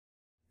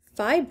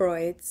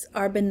Fibroids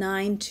are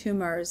benign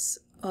tumors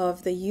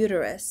of the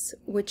uterus,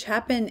 which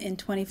happen in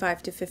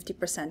 25 to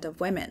 50% of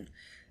women.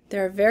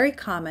 They're very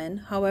common,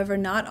 however,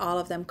 not all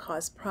of them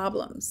cause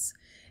problems.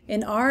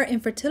 In our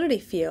infertility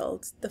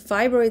field, the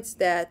fibroids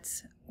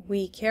that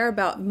we care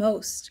about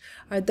most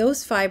are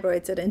those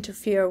fibroids that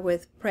interfere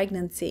with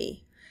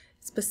pregnancy,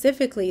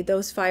 specifically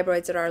those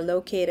fibroids that are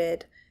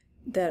located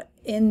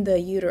in the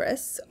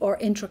uterus, or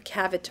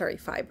intracavitary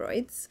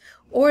fibroids,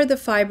 or the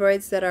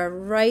fibroids that are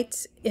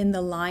right in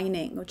the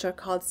lining, which are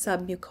called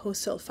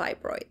submucosal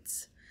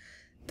fibroids.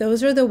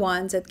 Those are the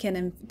ones that can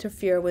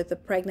interfere with the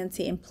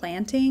pregnancy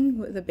implanting,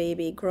 with the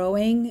baby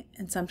growing,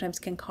 and sometimes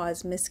can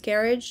cause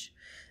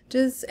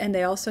miscarriages, and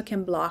they also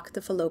can block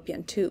the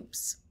fallopian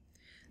tubes.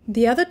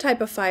 The other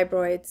type of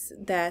fibroids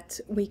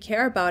that we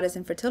care about as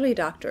infertility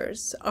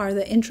doctors are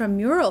the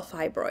intramural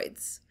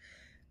fibroids.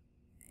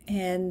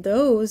 And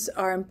those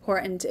are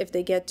important if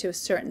they get to a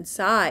certain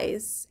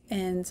size,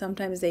 and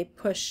sometimes they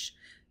push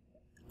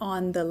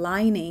on the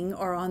lining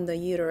or on the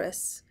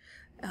uterus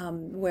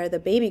where the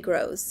baby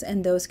grows,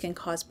 and those can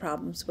cause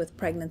problems with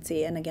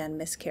pregnancy and, again,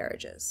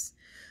 miscarriages.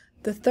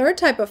 The third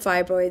type of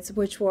fibroids,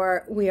 which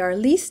we are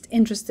least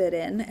interested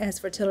in as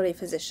fertility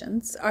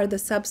physicians, are the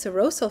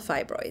subserosal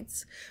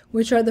fibroids,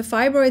 which are the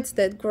fibroids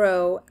that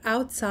grow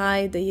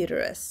outside the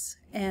uterus.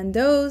 And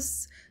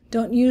those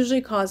don't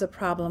usually cause a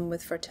problem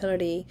with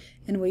fertility,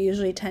 and we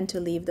usually tend to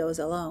leave those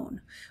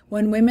alone.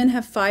 When women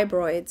have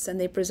fibroids and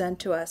they present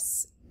to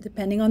us,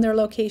 depending on their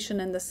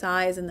location and the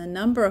size and the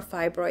number of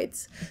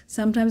fibroids,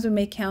 sometimes we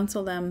may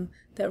counsel them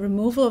that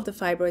removal of the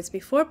fibroids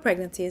before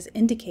pregnancy is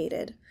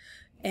indicated.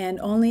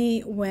 And only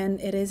when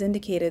it is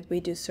indicated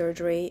we do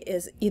surgery,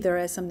 is either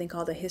as something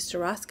called a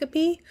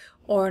hysteroscopy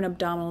or an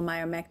abdominal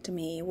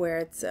myomectomy, where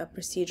it's a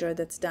procedure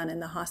that's done in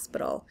the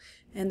hospital,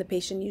 and the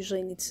patient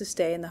usually needs to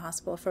stay in the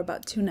hospital for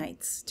about 2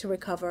 nights to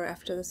recover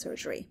after the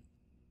surgery.